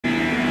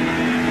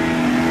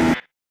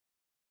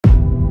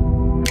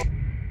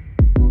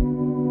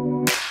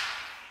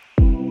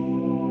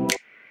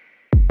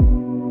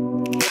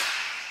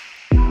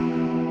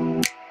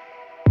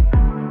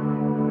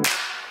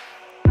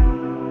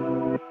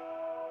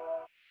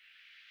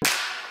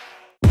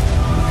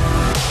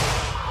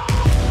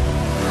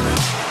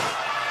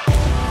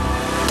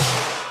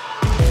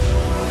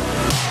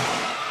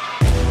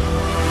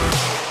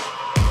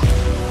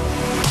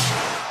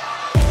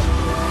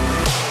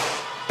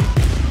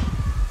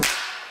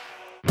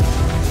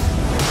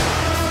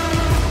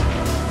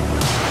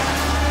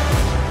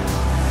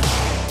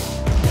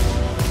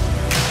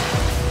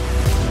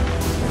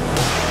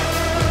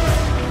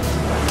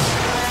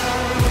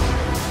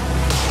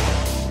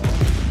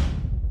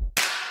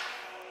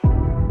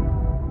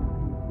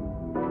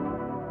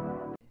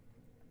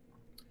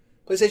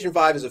PlayStation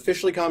 5 is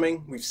officially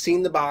coming. We've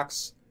seen the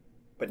box,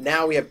 but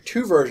now we have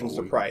two versions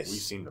to price. We've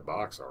seen the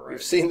box, all right.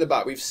 We've seen the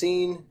box. We've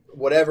seen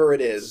whatever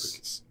it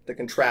is, the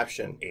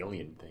contraption.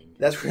 Alien thing.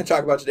 That's what we're going to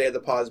talk about today at the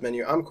pause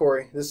menu. I'm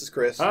Corey. This is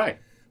Chris. Hi.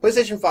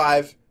 PlayStation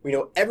 5, we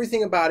know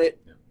everything about it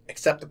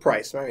except the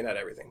price. Maybe not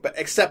everything, but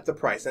except the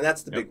price, and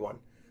that's the big one.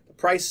 The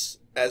price,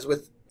 as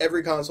with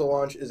every console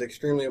launch, is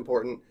extremely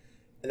important,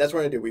 and that's what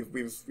we're going to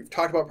do. We've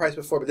talked about price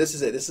before, but this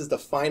is it. This is the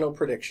final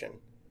prediction.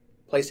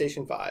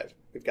 PlayStation 5.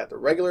 We've got the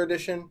regular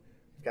edition.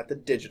 We've got the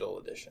digital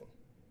edition.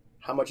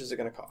 How much is it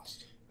going to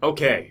cost?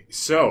 Okay,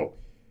 so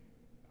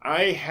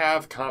I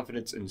have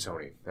confidence in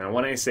Sony. Now,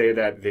 when I say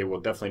that, they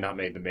will definitely not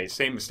make the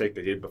same mistake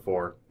they did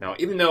before. Now,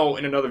 even though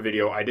in another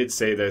video I did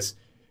say this,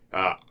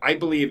 I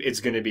believe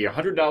it's going to be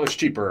 $100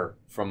 cheaper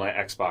from my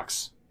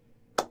Xbox.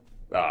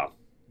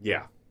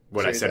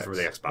 What I said for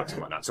the Xbox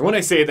and whatnot. So when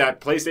I say that,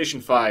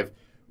 PlayStation 5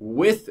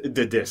 with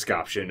the disc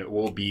option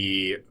will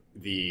be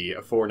the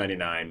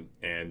 $499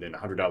 and then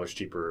 $100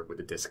 cheaper with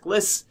the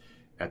discless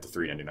at the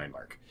 $399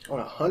 mark. On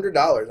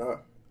 $100, huh?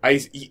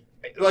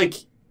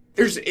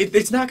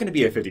 It's not going to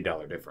be a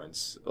 $50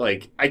 difference.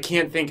 Like, I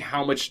can't think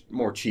how much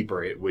more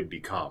cheaper it would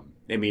become.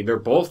 I mean, they're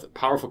both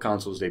powerful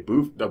consoles. They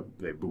both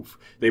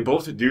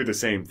do the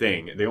same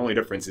thing. The only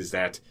difference is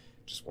that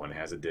just one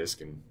has a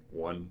disc and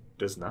one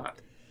does not.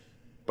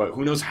 But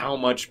who knows how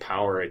much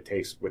power it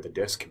takes with a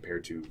disc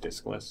compared to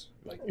discless?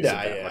 Like, is it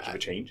that much of a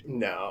change?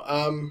 No.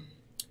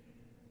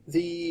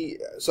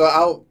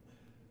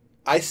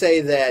 I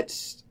say that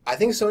I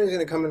think Sony's going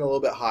to come in a little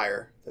bit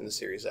higher than the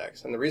Series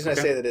X. And the reason I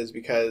say that is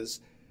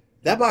because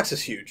that box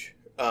is huge.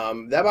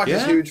 That box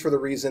is huge for the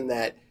reason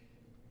that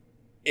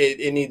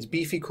it needs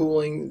beefy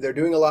cooling. They're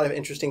doing a lot of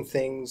interesting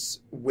things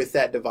with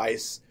that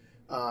device.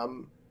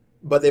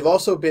 But they've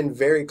also been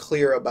very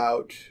clear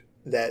about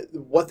that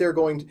what they're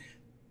going to...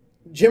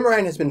 Jim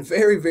Ryan has been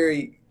very,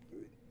 very...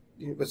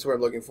 What's the word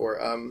I'm looking for?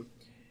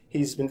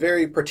 He's been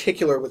very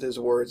particular with his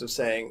words of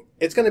saying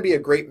it's going to be a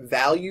great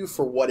value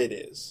for what it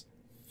is.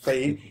 But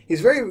he's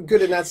very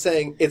good at not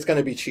saying it's going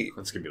to be cheap.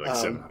 It's going to be like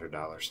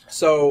 $700.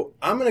 So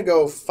I'm going to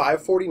go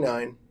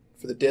 $549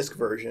 for the disc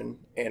version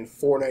and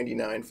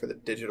 $499 for the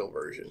digital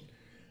version.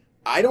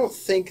 I don't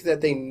think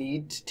that they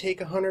need to take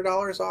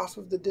 $100 off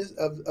of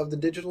the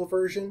digital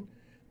version.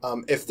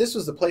 If this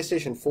was the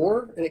PlayStation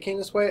 4 and it came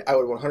this way, I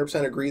would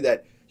 100% agree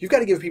that you've got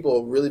to give people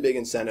a really big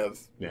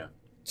incentive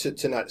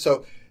to not...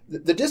 So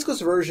the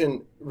discless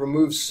version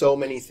removes so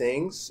many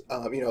things.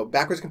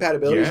 Backwards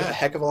compatibility is a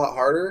heck of a lot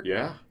harder.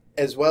 Yeah.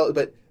 As well,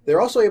 but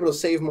they're also able to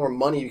save more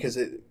money because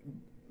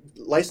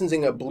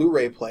licensing a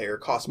Blu-ray player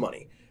costs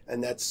money,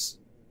 and that's...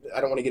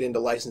 I don't want to get into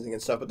licensing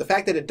and stuff, but the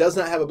fact that it does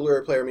not have a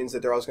Blu-ray player means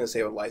that they're also going to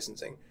save on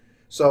licensing.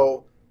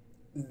 So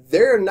they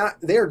are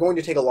going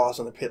to take a loss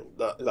on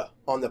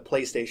the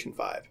PlayStation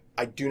 5.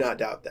 I do not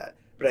doubt that.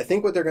 But I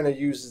think what they're going to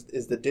use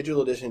is the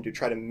digital edition to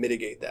try to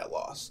mitigate that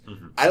loss.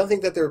 Mm-hmm. I don't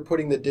think that they're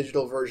putting the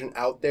digital version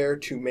out there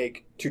to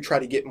try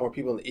to get more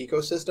people in the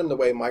ecosystem the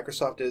way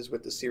Microsoft is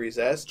with the Series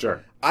S.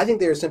 Sure. I think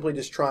they're simply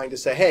just trying to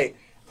say, hey,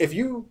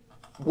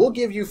 we'll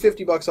give you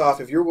 $50 off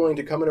if you're willing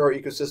to come into our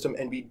ecosystem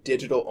and be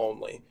digital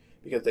only.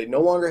 Because they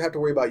no longer have to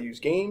worry about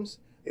used games.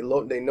 They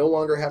no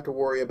longer have to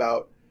worry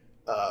about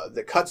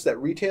the cuts that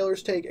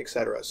retailers take,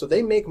 etc. So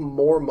they make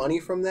more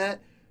money from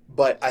that.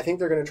 But I think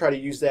they're going to try to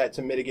use that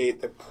to mitigate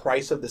the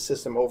price of the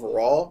system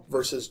overall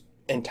versus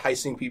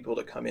enticing people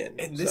to come in.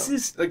 And this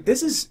is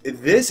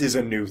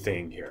a new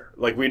thing here.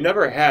 Like, we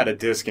never had a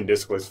disc and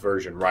discless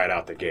version right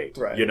out the gate.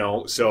 Right.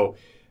 So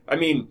I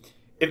mean,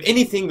 if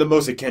anything, the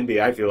most it can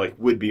be, I feel like,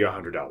 would be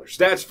 $100.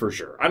 That's for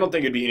sure. I don't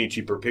think it'd be any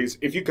cheaper because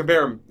if you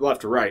compare them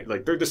left to right,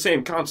 like, they're the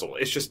same console.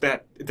 It's just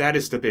that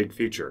is the big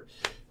feature.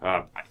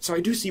 So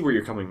I do see where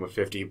you're coming with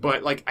 50,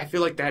 but like, I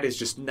feel like that is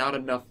just not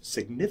enough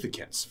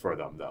significance for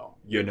them, though.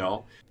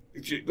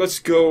 Let's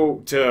go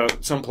to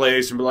some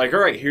place and be like, all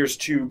right, here's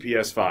two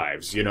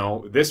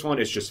PS5s. This one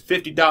is just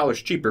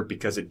 $50 cheaper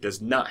because it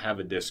does not have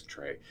a disc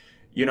tray.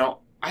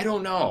 I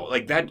don't know.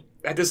 Like, that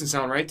doesn't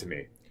sound right to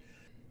me.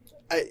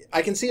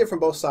 I can see it from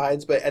both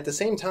sides, but at the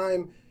same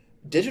time,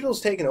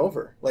 digital's taken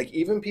over. Like,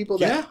 even people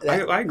that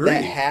I agree.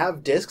 that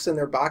have discs in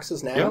their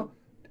boxes now. Yeah.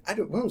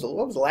 What was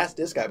the last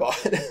disc I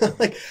bought?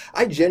 Like,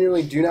 I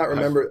genuinely do not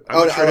remember.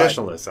 I'm a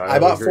traditionalist. I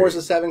bought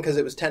Forza 7 because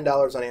it was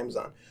 $10 on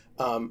Amazon.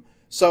 And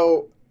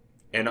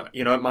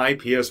my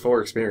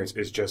PS4 experience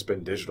has just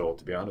been digital.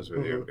 To be honest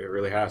with you, it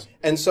really has.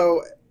 And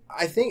so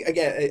I think,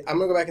 again, I'm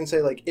gonna go back and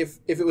say, like, if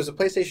it was a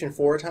PlayStation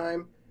 4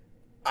 time,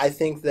 I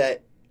think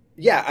that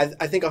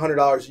I think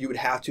 $100 you would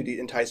have to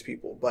entice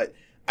people, but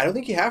I don't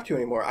think you have to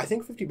anymore. I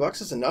think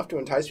 $50 is enough to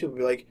entice people to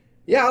be like,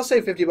 yeah, I'll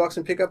save $50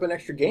 and pick up an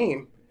extra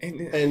game,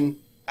 and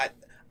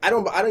I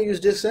don't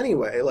use discs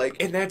anyway.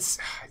 Like, and that's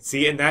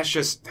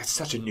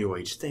such a new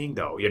age thing,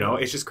 though.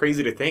 It's just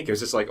crazy to think.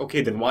 It's just like,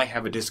 okay, then why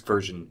have a disc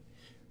version?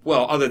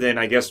 Well, other than,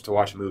 I guess, to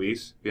watch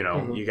movies, you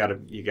got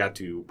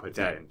to put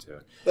that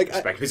into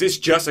perspective because it's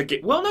just a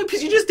game. Well, no,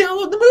 because you just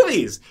download the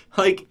movies.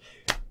 Like,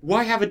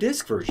 why have a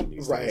disc version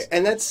these days? Right,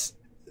 and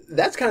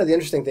that's kind of the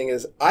interesting thing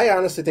is I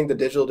honestly think the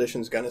digital edition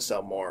is going to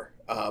sell more.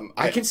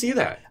 I can see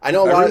that. I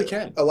know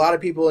a lot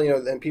of people,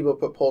 and people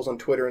put polls on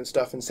Twitter and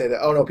stuff and say that,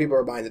 oh no, people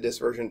are buying the disc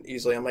version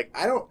easily. I'm like,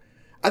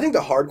 I think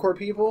the hardcore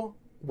people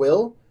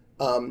will.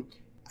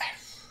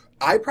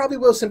 I probably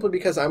will simply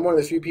because I'm one of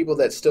the few people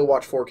that still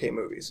watch 4K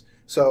movies.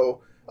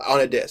 So on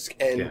a disc.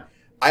 And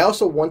I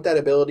also want that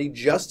ability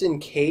just in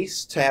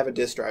case to have a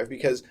disc drive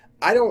because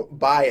I don't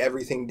buy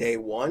everything day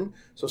one.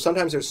 So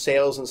sometimes there's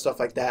sales and stuff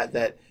like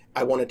that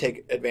I want to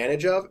take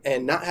advantage of.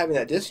 And not having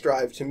that disc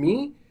drive, to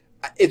me,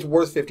 it's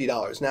worth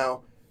 $50.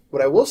 Now,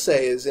 what I will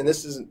say is, and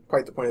this isn't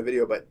quite the point of the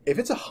video, but if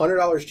it's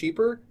 $100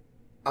 cheaper,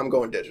 I'm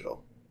going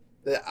digital.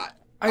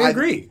 I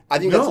agree. I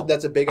think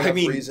that's a big enough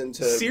reason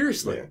to...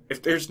 Seriously,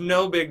 if there's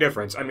no big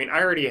difference, I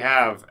already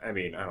have... I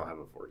don't have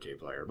a 4K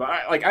player, but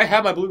I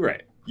have my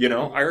Blu-ray, I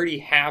already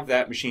have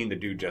that machine to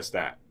do just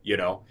that,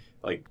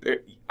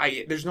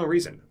 there's no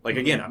reason.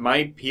 Again,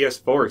 my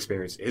PS4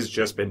 experience has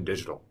just been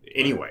digital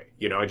anyway.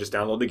 I just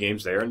download the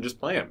games there and just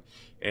play them.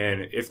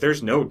 And if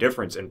there's no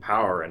difference in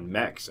power and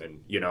mechs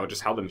and,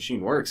 just how the machine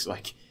works,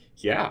 I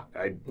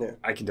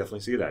can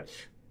definitely see that.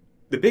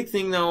 The big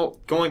thing, though,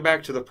 going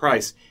back to the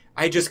price...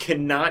 I just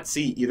cannot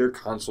see either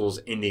consoles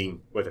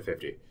ending with a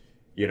 50.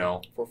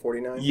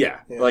 $449?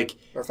 Yeah.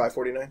 Or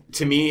 $549?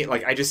 To me,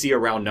 I just see a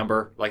round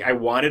number. I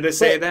wanted to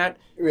say that,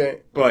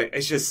 right? But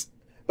it's just...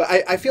 But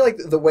I feel like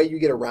the way you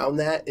get around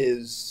that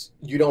is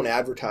you don't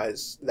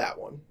advertise that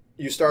one.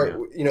 You start,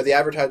 the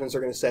advertisements are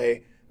going to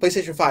say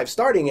PlayStation 5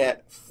 starting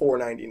at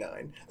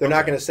 $499. They're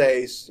not going to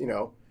say,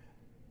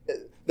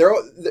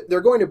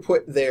 they're going to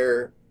put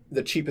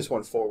the cheapest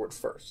one forward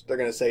first. They're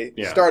going to say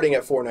starting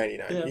at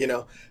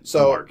 $499.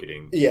 So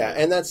marketing. Yeah,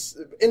 and that's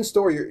in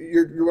store.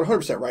 You're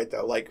 100% right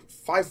though.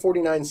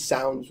 $549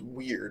 sounds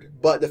weird,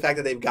 but the fact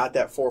that they've got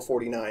that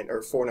 $449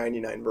 or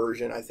 $499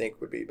 version, I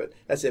think would be. But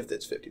that's if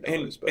it's $50.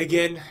 And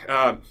again,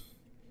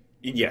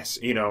 yes,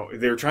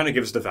 they're trying to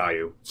give us the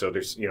value. So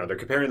there's, they're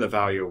comparing the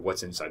value of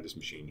what's inside this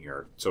machine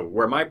here. So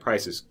where my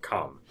prices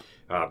come,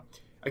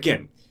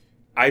 again.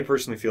 I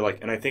personally feel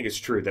and I think it's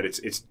true, that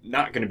it's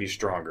not going to be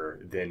stronger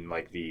than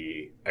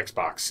the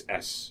Xbox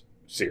S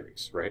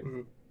series, right?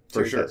 Mm-hmm.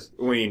 For sure.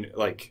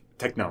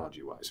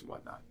 Technology-wise and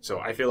whatnot. So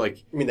I feel You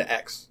mean the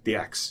X? The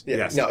X, yeah.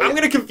 Yes. No, I'm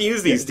going to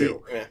confuse these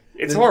two.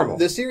 It's horrible.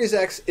 The Series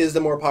X is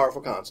the more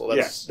powerful console.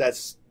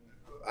 That's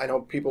I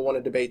know people want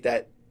to debate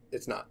that.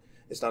 It's not.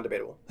 It's not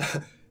debatable.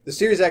 The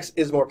Series X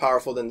is more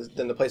powerful than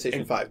the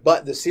PlayStation 5,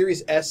 but the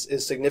Series S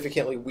is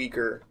significantly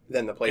weaker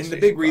than the PlayStation 5. And the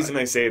big reason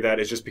I say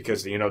that is just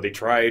because, they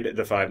tried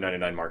the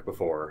 $599 mark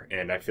before,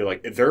 and I feel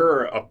like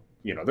they're a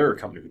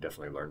company who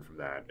definitely learned from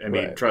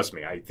that. Trust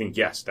me, I think,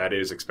 yes, that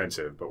is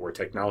expensive, but where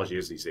technology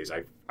is these days,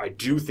 I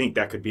do think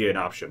that could be an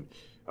option.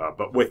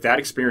 But with that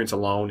experience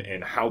alone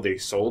and how they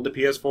sold the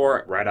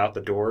PS4 right out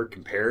the door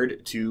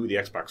compared to the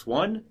Xbox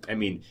One,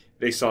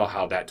 they saw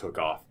how that took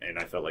off, and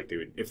I felt like they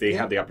would, if they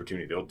had the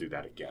opportunity, they'll do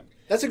that again.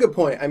 That's a good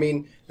point.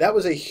 That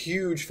was a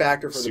huge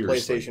factor for the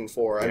PlayStation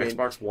 4. The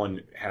Xbox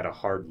One had a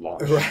hard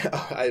launch.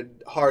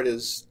 Hard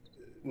is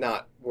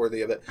not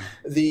worthy of it.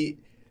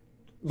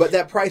 But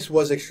that price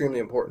was extremely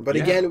important. But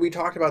again, we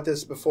talked about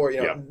this before.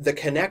 The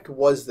Kinect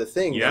was the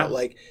thing. Yeah.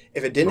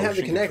 If it didn't have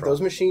the Kinect, those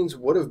machines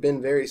would have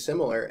been very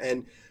similar.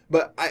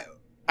 But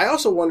I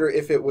also wonder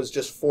if it was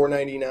just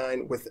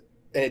 $499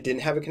 and it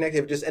didn't have a Kinect,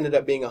 if it just ended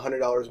up being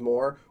 $100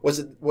 more. Was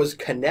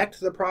Kinect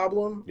the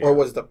problem, or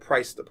was the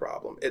price the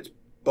problem? It's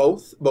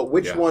both, but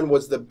which one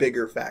was the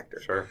bigger factor?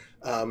 Sure.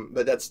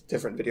 But that's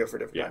different video for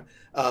different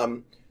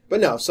time. But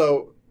no,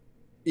 so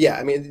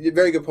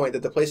very good point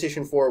that the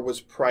PlayStation 4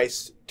 was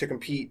priced to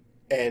compete,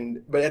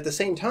 but at the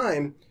same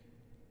time,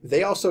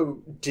 they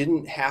also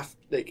didn't have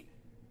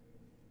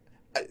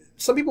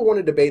some people want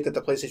to debate that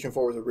the PlayStation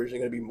 4 was originally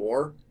going to be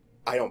more.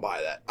 I don't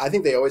buy that. I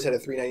think they always had a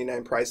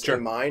 $399 price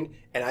in mind,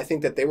 and I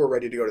think that they were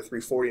ready to go to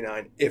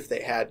 $349 if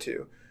they had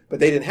to, but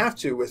they didn't have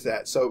to with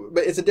that. So,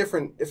 but it's a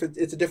different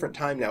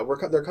time now.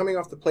 They're coming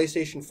off the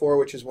PlayStation 4,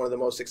 which is one of the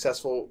most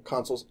successful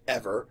consoles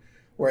ever,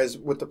 whereas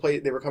with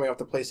they were coming off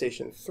the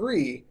PlayStation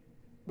 3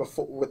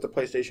 before with the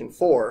PlayStation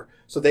 4,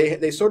 so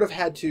they sort of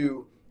had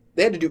to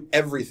do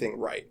everything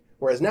right.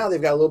 Whereas now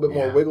they've got a little bit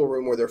more wiggle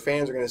room where their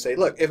fans are going to say,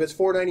 look, if it's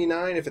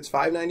 $499, if it's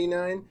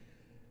 $599,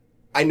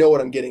 I know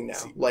what I'm getting now.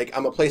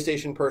 I'm a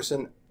PlayStation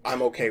person.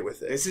 I'm okay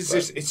with it. This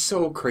is it's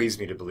so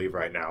crazy to believe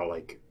right now.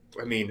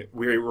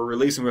 We're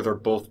releasing with our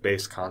both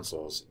base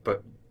consoles,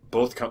 but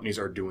both companies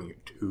are doing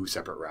two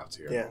separate routes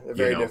here. Yeah, they're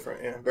very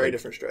different. Yeah, very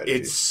different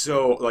strategies. It's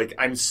so,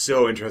 I'm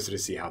so interested to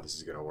see how this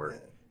is going to work.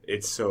 Yeah.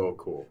 It's so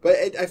cool. But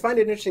I find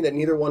it interesting that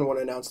neither one want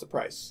to annouse the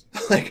price.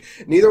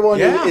 Neither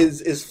one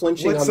is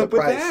flinching on the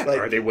price. With that?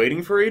 Are they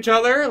waiting for each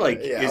other?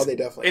 They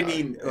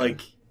definitely are.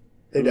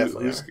 They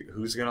definitely are.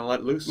 Who's going to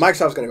let loose?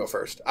 Microsoft's going to go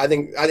first. I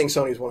think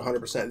Sony's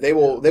 100%. They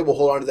will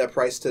hold on to that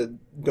price to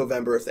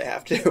November if they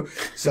have to.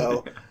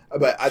 So,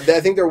 but I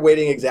think they're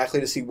waiting exactly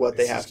to see what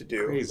they have to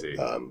do. Crazy.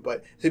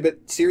 But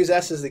Series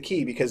S is the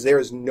key because there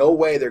is no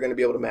way they're going to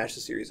be able to match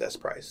the Series S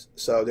price.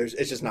 So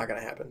it's just not going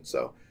to happen.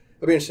 So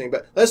it'll be interesting.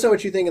 But let us know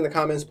what you think in the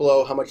comments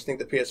below, how much you think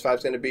the PS5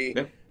 is going to be.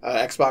 Yeah.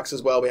 Xbox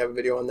as well. We have a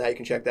video on that. You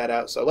can check that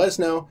out. So let us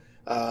know.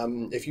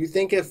 If you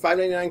think a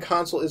 $599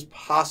 console is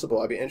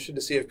possible, I'd be interested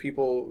to see if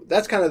people,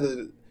 that's kind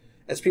of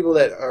as people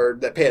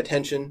that pay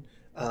attention,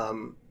 a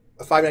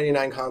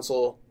 $599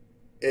 console,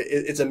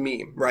 it's a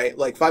meme, right?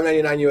 Like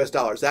 $599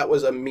 US. That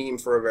was a meme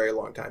for a very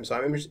long time. So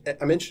I'm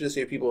interested to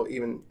see if people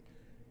even,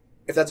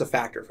 if that's a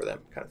factor for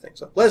them, kind of thing.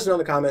 So let us know in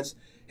the comments.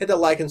 Hit that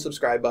like and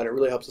subscribe button. It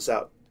really helps us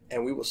out.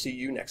 And we will see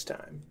you next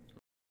time.